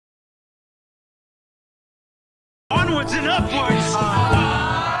onwards and upwards.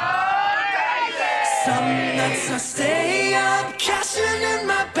 Some nights I stay up, cashing in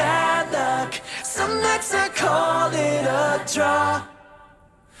my bad luck. Some nights I call it a draw.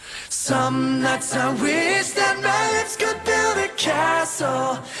 Some nights I wish that my lips could build a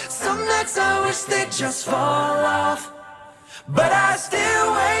castle. Some nights I wish they'd just fall off. But I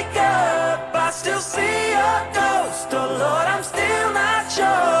still wake up, I still see a ghost. Oh Lord, I'm still not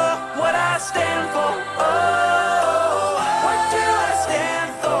sure what I stand for. Oh, what do I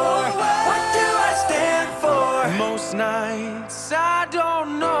stand for? What do I stand for? Most nights I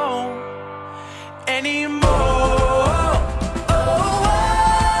don't know anymore.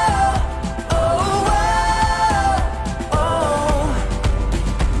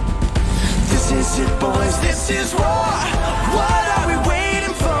 This is it, boys, this is war. What are we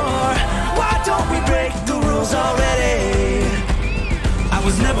waiting for? Why don't we break the rules already? I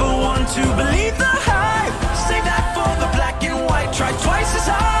was never one to believe the hype. Save that for the black and white. Try twice as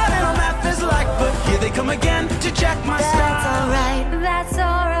hard and our math is like, but here they come again to check my style. That's alright, that's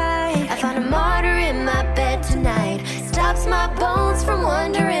alright. I found a martyr in my bed tonight. Stops my bones from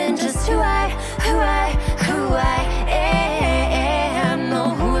wondering just who I am. Oh,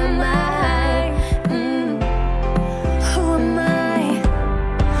 who am I? Who am I?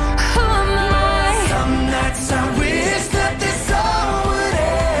 Who am I? Some nights I wish that this all would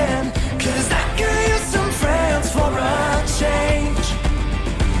end, 'cause I could use some friends for a change.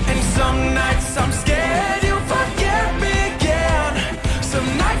 And some nights I'm scared you'll forget me again. Some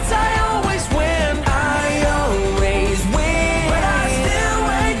nights I always win, I always win. But I still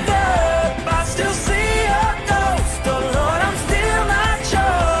wake up, I still see a ghost. Oh Lord, I'm still not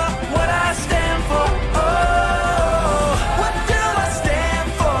sure what I stand for. Oh, what do I stand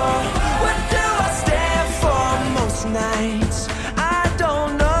for? What do I stand for? Most nights I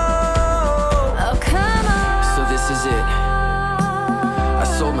don't know. Oh, come on. So this is it. I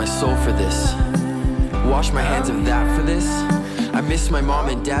sold my soul for this. Wash my hands of that for this. I miss my mom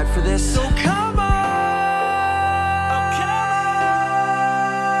and dad for this. So come